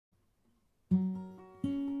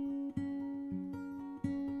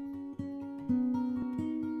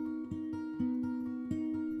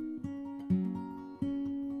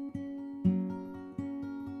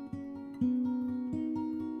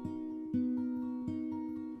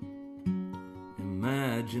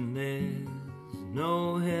Imagine there's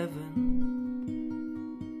no heaven.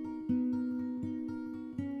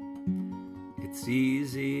 It's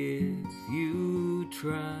easy if you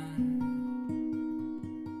try.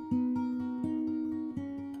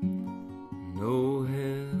 No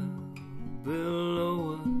hell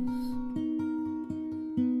below us.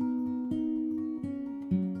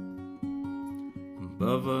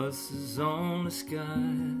 Above us is only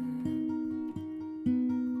sky.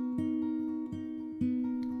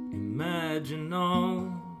 Imagine all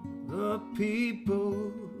the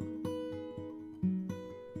people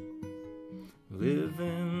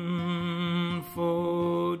living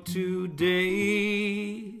for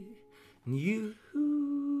today. And you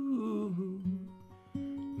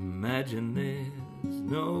imagine there's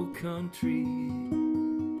no country.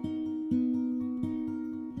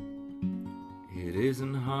 It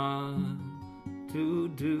isn't hard to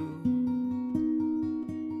do.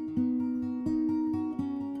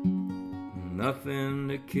 Nothing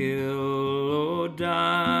to kill or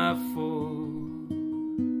die for,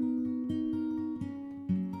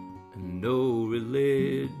 and no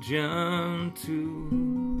religion too.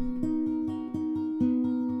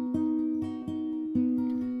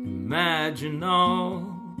 Imagine all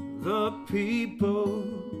the people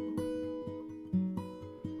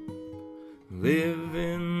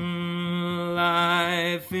living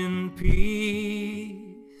life in peace.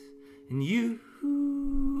 And you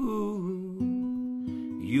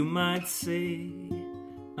might say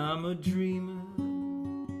I'm a dreamer,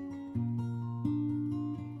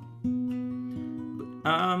 but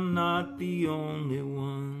I'm not the only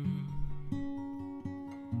one.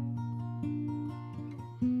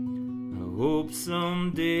 I hope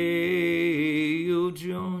someday you'll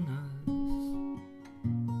join us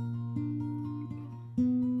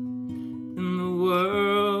in the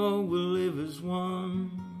world we'll live as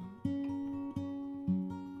one.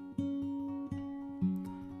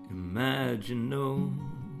 Imagine no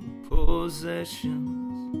possessions.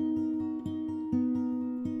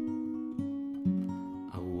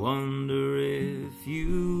 I wonder if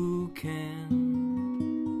you can.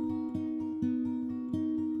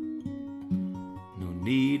 No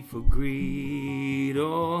need for greed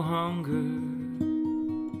or hunger.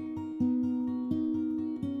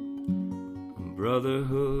 A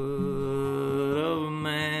brotherhood of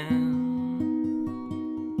man.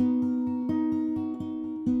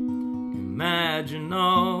 Imagine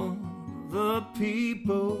all the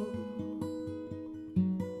people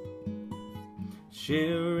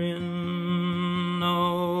sharing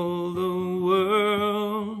all the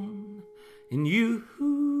world. And you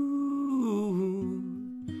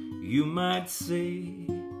might say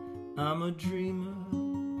I'm a dreamer,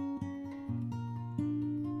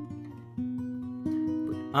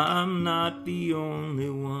 but I'm not the only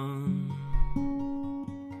one.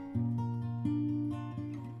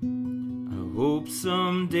 Hope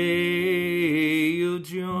someday you'll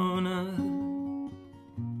join us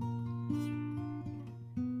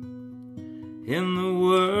in the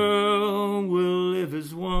world